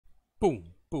Boom,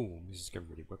 boom. This is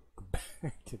everybody. Welcome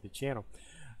back to the channel.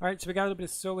 All right, so we got a little bit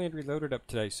of Soland Reloaded up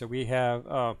today. So we have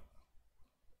a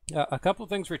couple of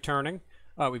things returning.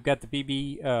 We've got the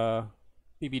Bibi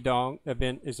Dong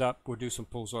event is up. We'll do some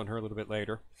pulls on her a little bit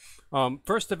later.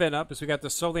 First event up is we got the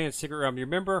Soland Secret Realm. You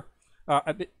remember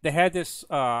they had this,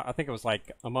 I think it was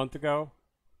like a month ago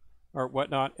or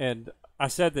whatnot, and I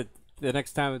said that the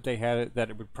next time that they had it, that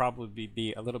it would probably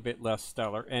be a little bit less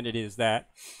stellar, and it is that.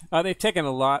 They've taken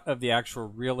a lot of the actual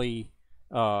really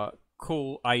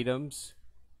cool items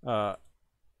out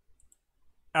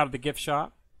of the gift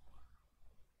shop,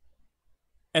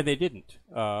 and they didn't.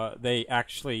 They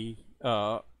actually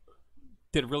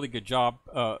did a really good job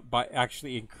by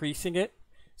actually increasing it.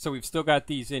 So we've still got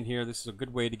these in here. This is a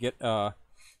good way to get some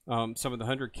of the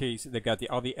 100 keys. They've got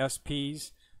all the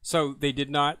SPs. So they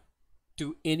did not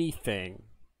do anything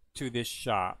to this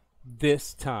shop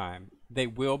this time. They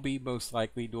will be most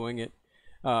likely doing it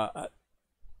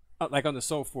like on the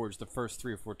Soul Forge. The first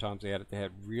 3 or 4 times they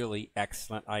had really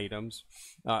excellent items,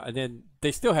 and then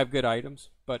they still have good items,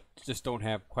 but just don't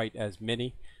have quite as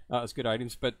many as good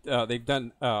items. But they've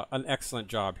done an excellent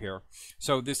job here.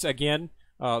 So this again,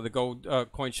 the gold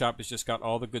coin shop has just got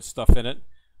all the good stuff in it.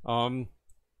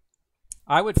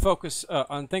 I would focus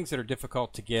on things that are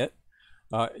difficult to get.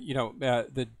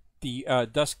 The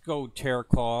Dusk Gold Terror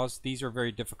Claws, these are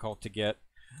very difficult to get.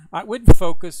 I wouldn't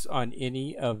focus on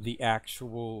any of the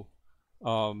actual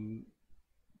Soul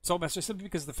Master, simply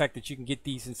because of the fact that you can get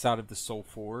these inside of the Soul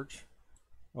Forge.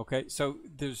 Okay, so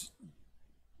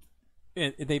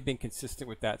and they've been consistent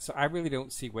with that. So I really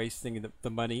don't see wasting the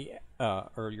money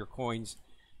or your coins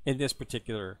in this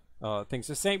particular things.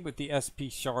 The same with the SP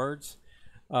shards,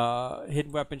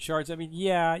 hidden weapon shards. I mean,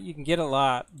 yeah, you can get a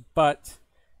lot, but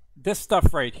this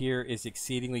stuff right here is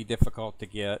exceedingly difficult to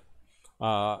get.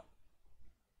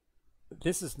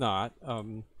 This is not.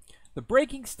 The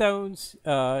breaking stones,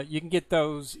 you can get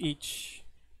those each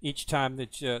time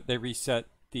that they reset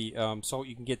the soul.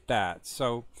 You can get that.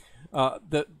 So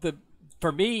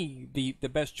for me, the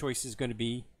best choice is going to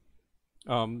be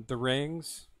the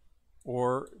rings,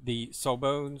 or the soul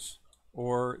bones,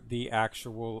 or the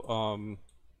actual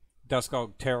Dusk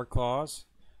Gold Terror Claws.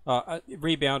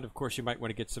 Rebound, of course, you might want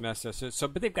to get some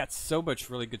SSs. But they've got so much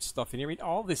really good stuff in here. I mean,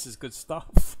 all this is good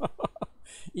stuff.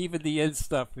 Even the end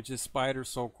stuff, which is Spider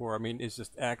Soul Core, I mean, is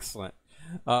just excellent.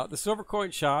 The Silver Coin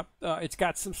Shop, it's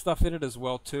got some stuff in it as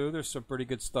well too. There's some pretty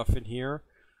good stuff in here,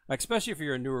 especially if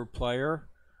you're a newer player.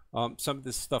 Some of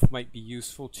this stuff might be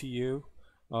useful to you.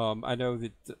 I know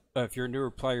that if you're a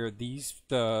newer player,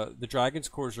 the Dragon's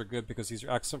Cores are good because these are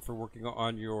excellent for working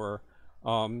on your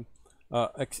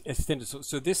extended.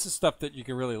 So this is stuff that you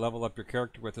can really level up your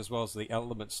character with, as well as the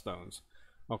element stones.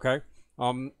 Okay.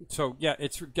 So yeah,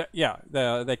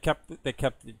 they kept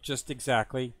it just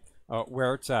exactly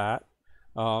where it's at.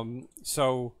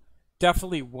 So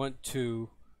definitely want to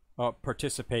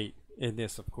participate in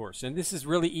this, of course. And this is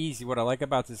really easy. What I like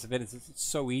about this event is it's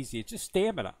so easy. It's just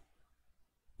stamina.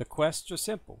 The quests are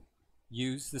simple.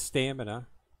 Use the stamina.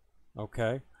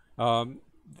 Okay.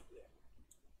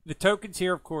 The tokens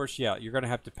here, of course, yeah, you're going to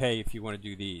have to pay if you want to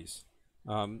do these.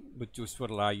 But just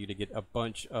would allow you to get a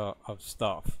bunch of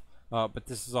stuff. But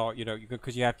this is all,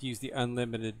 because you have to use the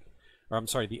unlimited, or I'm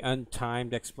sorry, the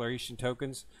untimed exploration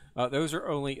tokens. Those are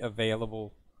only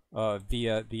available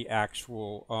via the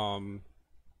actual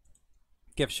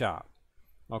gift shop.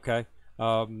 Okay.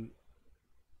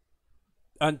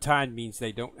 Untimed means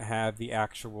they don't have the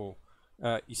actual.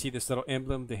 You see this little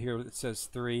emblem here that says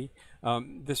 3.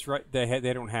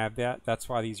 They don't have that. That's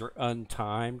why these are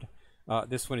untimed.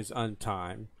 This one is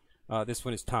untimed. This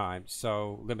one is timed,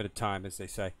 so limited time, as they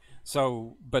say.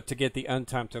 So, but to get the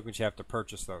untimed tokens, you have to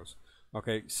purchase those.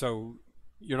 Okay, so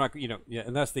you're not,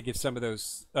 unless they give some of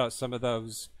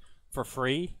those for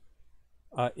free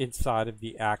inside of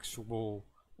the actual,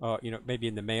 maybe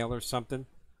in the mail or something.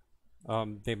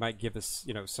 They might give us,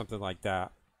 something like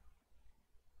that.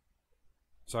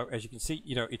 So as you can see,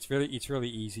 it's really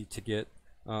easy to get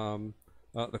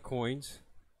the coins.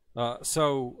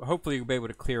 So hopefully you'll be able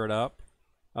to clear it up.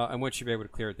 And once you're able to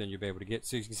clear it, then you'll be able to get.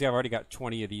 So you can see I've already got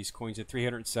 20 of these coins and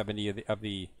 370 of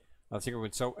the secret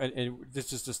ones. So and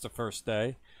this is just the first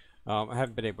day. I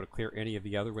haven't been able to clear any of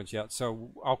the other ones yet,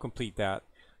 so I'll complete that.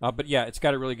 But yeah, it's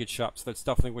got a really good shop, so that's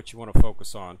definitely what you want to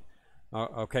focus on.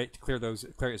 Okay, to clear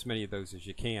as many of those as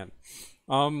you can.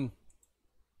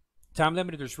 Time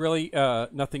limited. There's really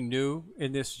nothing new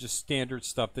in this. Just standard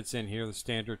stuff that's in here. The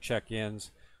standard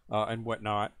check-ins and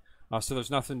whatnot. So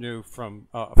there's nothing new from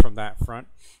that front.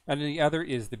 And then the other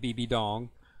is the Bibi Dong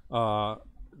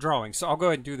drawing. So I'll go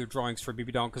ahead and do the drawings for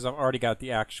Bibi Dong because I've already got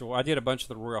the actual. I did a bunch of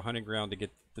the Royal Hunting Ground to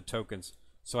get the tokens.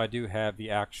 So I do have the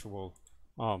actual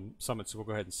summon, so we'll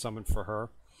go ahead and summon for her.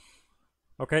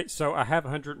 Okay, so I have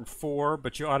 104,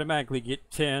 but you automatically get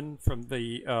 10 from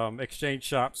the exchange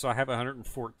shop, so I have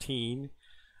 114.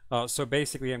 So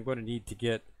basically I'm going to need to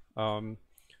get some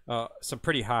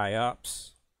pretty high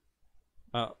ups.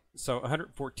 So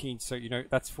 114, so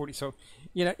that's 40. So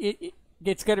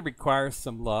it's going to require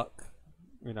some luck.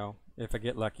 If I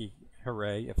get lucky,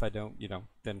 hooray. If I don't,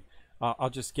 then I'll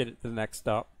just get it to the next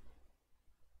up.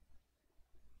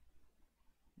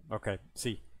 Okay,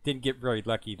 see, didn't get very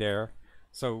lucky there.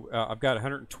 So I've got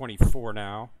 124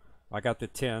 now. I got the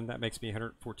 10. That makes me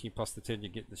 114 plus the 10 you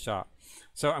get in the shop.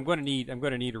 So I'm going to need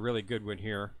a really good one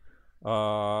here.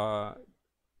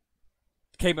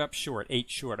 Came up short, 8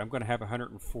 short. I'm going to have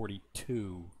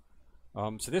 142.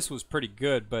 So this was pretty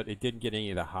good, but it didn't get any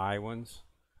of the high ones.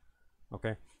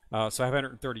 Okay, so I have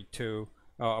 132.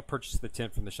 I'll purchase the 10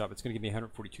 from the shop. It's going to give me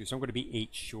 142. So I'm going to be 8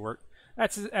 short.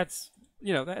 That's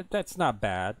not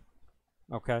bad.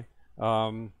 Okay.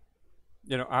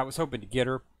 I was hoping to get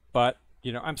her, but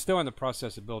I'm still in the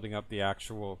process of building up the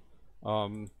actual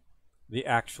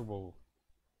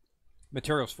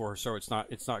materials for her, so it's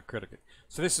not critical.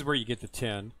 So this is where you get the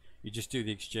 10. You just do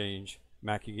the exchange.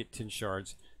 Mac, you get 10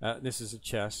 shards. This is a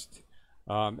chest,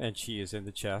 and she is in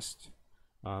the chest.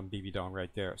 Bibi Dong right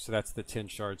there. So that's the 10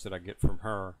 shards that I get from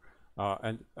her,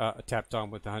 and tapped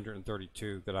on with the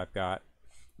 132 that I've got,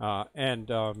 and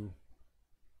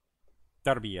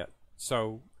that'll be it.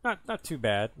 So not too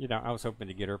bad. I was hoping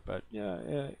to get her, but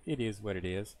it is what it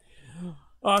is.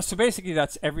 So basically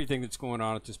that's everything that's going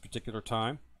on at this particular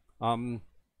time.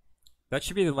 That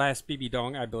should be the last Bibi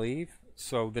Dong, I believe.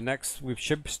 So the next, we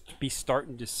should be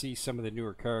starting to see some of the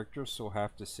newer characters, so we'll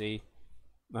have to see.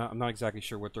 I'm not exactly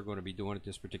sure what they're going to be doing at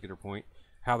this particular point,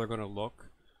 how they're going to look.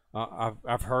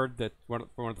 I've heard that one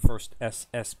of the first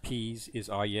SSPs is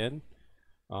Ayin.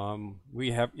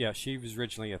 She was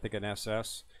originally, I think, an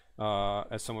SS,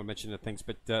 as someone mentioned the things,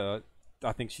 but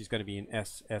I think she's going to be an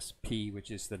SSP, which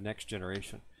is the next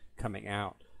generation coming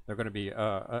out. They're going to be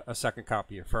a second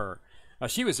copy of her.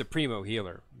 She was a primo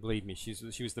healer, believe me. She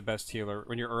was the best healer.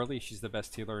 When you're early, she's the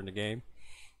best healer in the game.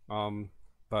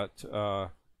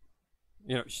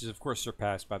 She's of course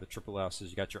surpassed by the triple S's.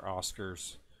 You got your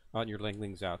Oscars and your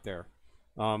Linglings out there,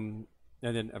 and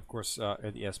then of course the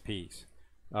SPs.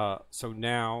 So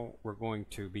now we're going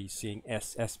to be seeing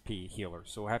SSP healers.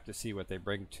 So we'll have to see what they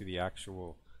bring to the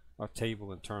actual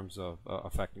table in terms of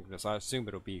effectiveness. I assume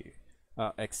it'll be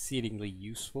exceedingly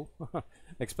useful,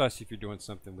 especially if you're doing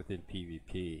something within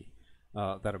PvP.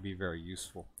 That'll be very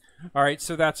useful. All right,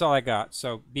 so that's all I got.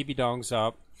 So Bibi Dong's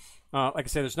up. Like I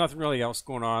said, there's nothing really else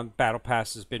going on. Battle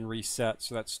Pass has been reset,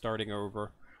 so that's starting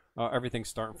over. Everything's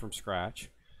starting from scratch.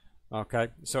 Okay,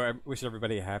 so I wish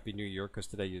everybody a happy New Year, because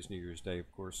today is New Year's Day, of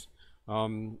course.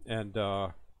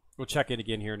 We'll check in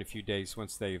again here in a few days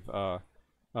once they've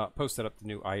posted up the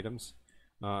new items.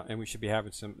 And we should be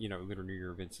having some, Lunar New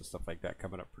Year events and stuff like that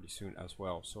coming up pretty soon as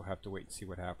well. So we'll have to wait and see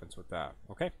what happens with that.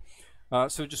 Okay,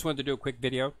 so just wanted to do a quick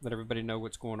video, let everybody know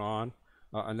what's going on.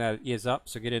 And that is up,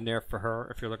 so get in there for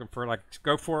her if you're looking for her.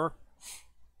 Go for her.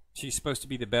 She's supposed to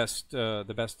be the best of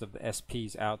the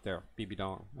SPs out there, Bibi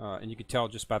Dong, and you can tell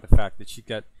just by the fact that she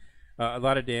got a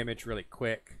lot of damage really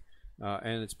quick,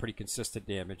 and it's pretty consistent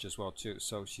damage as well too.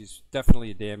 So she's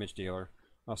definitely a damage dealer.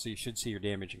 Also, you should see your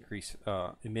damage increase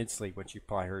immensely once you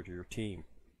apply her to your team,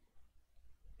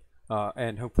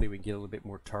 and hopefully we can get a little bit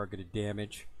more targeted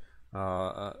damage.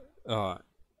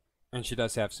 And she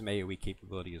does have some AoE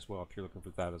capability as well, if you're looking for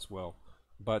that as well.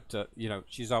 But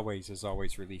she's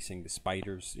always releasing the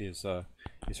spiders is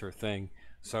her thing,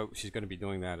 so she's going to be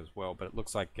doing that as well. But it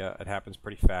looks like it happens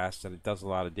pretty fast and it does a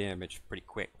lot of damage pretty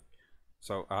quick.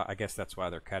 So I guess that's why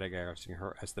they're categorizing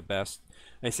her as the best.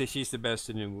 They say she's the best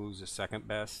and then Wu's the second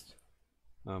best.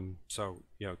 So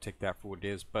take that for what it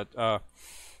is. But go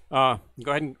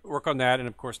ahead and work on that, and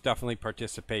of course definitely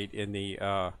participate in the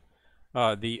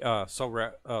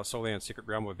Solan Secret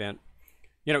Realm event.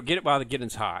 Get it while the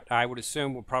getting's hot. I would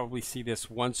assume we'll probably see this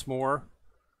once more.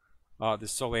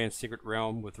 This Solan Secret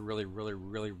Realm with a really, really,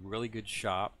 really, really good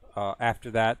shop. After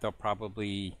that,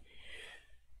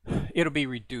 it'll be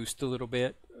reduced a little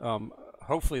bit.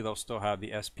 Hopefully, they'll still have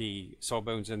the SP Soul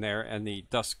Bones in there and the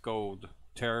Dusk Gold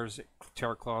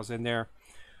Terror Claws in there.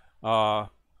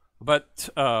 But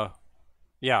I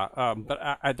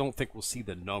don't think we'll see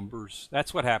the numbers.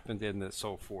 That's what happened in the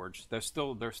Soul Forge. They're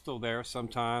still there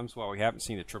sometimes. Well, we haven't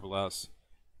seen the Triple S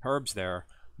herbs there,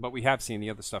 but we have seen the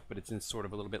other stuff. But it's in sort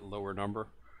of a little bit lower number.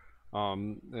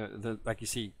 Like you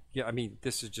see,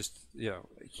 this is just a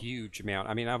huge amount.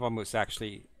 I've almost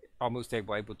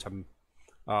able to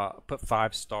put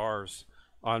 5 stars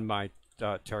on my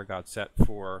Terror God set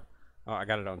for. I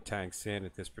got it on Tang Sin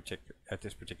at this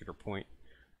particular point.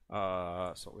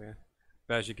 So yeah,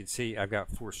 but as you can see, I've got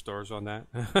 4 stars on that,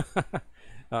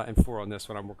 and 4 on this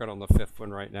one. I'm working on the 5th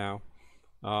one right now.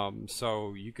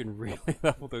 So you can really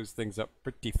level those things up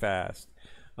pretty fast.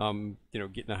 You know,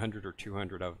 getting 100 or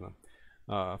 200 of them.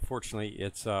 Fortunately,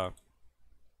 it's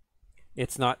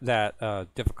not that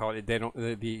difficult. They don't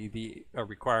the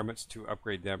requirements to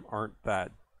upgrade them aren't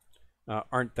that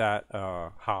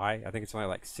high. I think it's only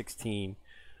like 16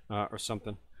 or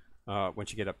something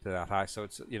once you get up to that high. So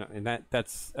it's, you know, and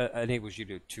that's enables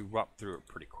you to up through it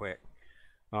pretty quick.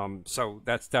 So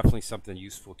that's definitely something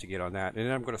useful to get on that. And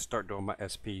then I'm going to start doing my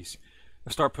SPs.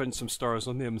 I'll start putting some stars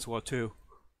on them as well too.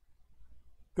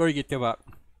 Go to get them up.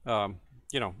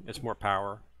 You know, it's more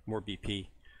power, more BP.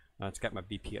 It's got my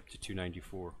BP up to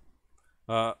 294.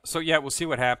 So yeah, we'll see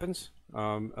what happens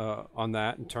on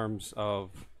that in terms of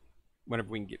whenever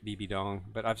we can get Bibi Dong.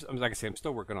 But like I say, I'm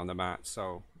still working on the mats,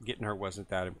 so getting her wasn't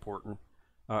that important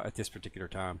at this particular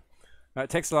time. It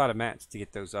takes a lot of mats to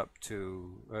get those up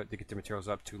to get the materials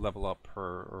up to level up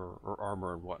her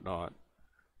armor and whatnot.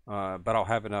 But I'll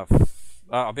have enough.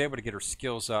 I'll be able to get her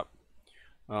skills up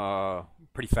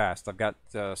pretty fast. I've got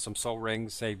some soul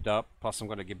rings saved up. Plus, I'm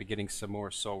going to be getting some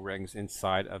more soul rings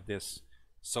inside of this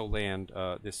Soul Land,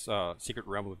 this Secret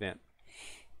Realm event.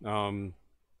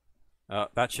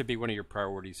 That should be one of your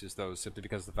priorities, is those, simply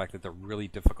because of the fact that they're really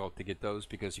difficult to get those,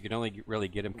 because you can only really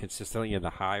get them consistently in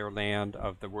the higher land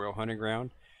of the Royal Hunting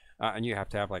Ground, and you have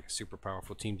to have like a super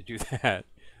powerful team to do that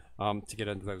to get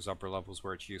into those upper levels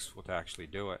where it's useful to actually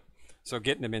do it. So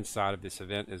getting them inside of this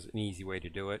event is an easy way to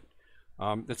do it.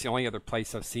 That's the only other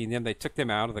place I've seen them. They took them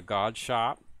out of the God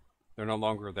Shop. They're no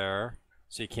longer there,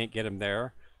 so you can't get them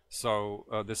there. So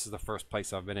this is the first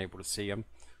place I've been able to see them.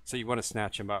 So you want to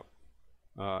snatch them up,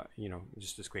 you know,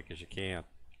 just as quick as you can,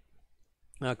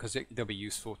 because they'll be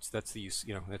useful. That's the use,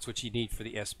 you know, that's what you need for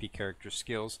the SP character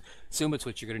skills. Assume it's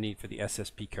what you're going to need for the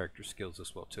SSP character skills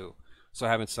as well too. So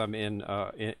having some in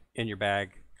your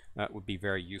bag would be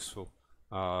very useful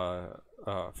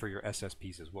for your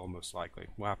SSPs as well. Most likely,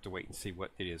 we'll have to wait and see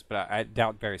what it is, but I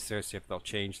doubt very seriously if they'll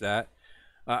change that.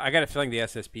 I got a feeling the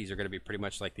SSPs are going to be pretty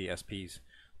much like the SPs.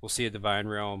 We'll see a Divine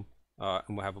Realm, and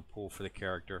we'll have a pool for the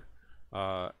character.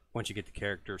 Once you get the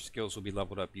character, skills will be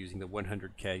leveled up using the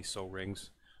 100k soul rings,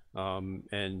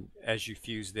 and as you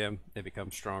fuse them, they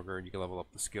become stronger and you can level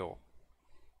up the skill.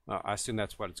 I assume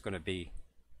that's what it's going to be.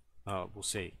 We'll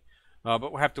see, but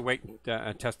we'll have to wait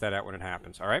and test that out when it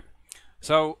happens. All right.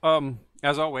 So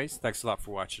as always, thanks a lot for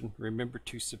watching. Remember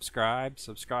to subscribe.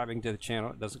 Subscribing to the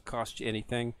channel, it doesn't cost you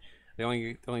anything. The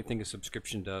only thing a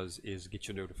subscription does is get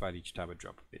you notified each time I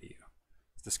drop a video.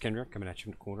 This is Kendra coming at you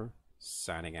in the corner,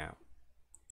 signing out.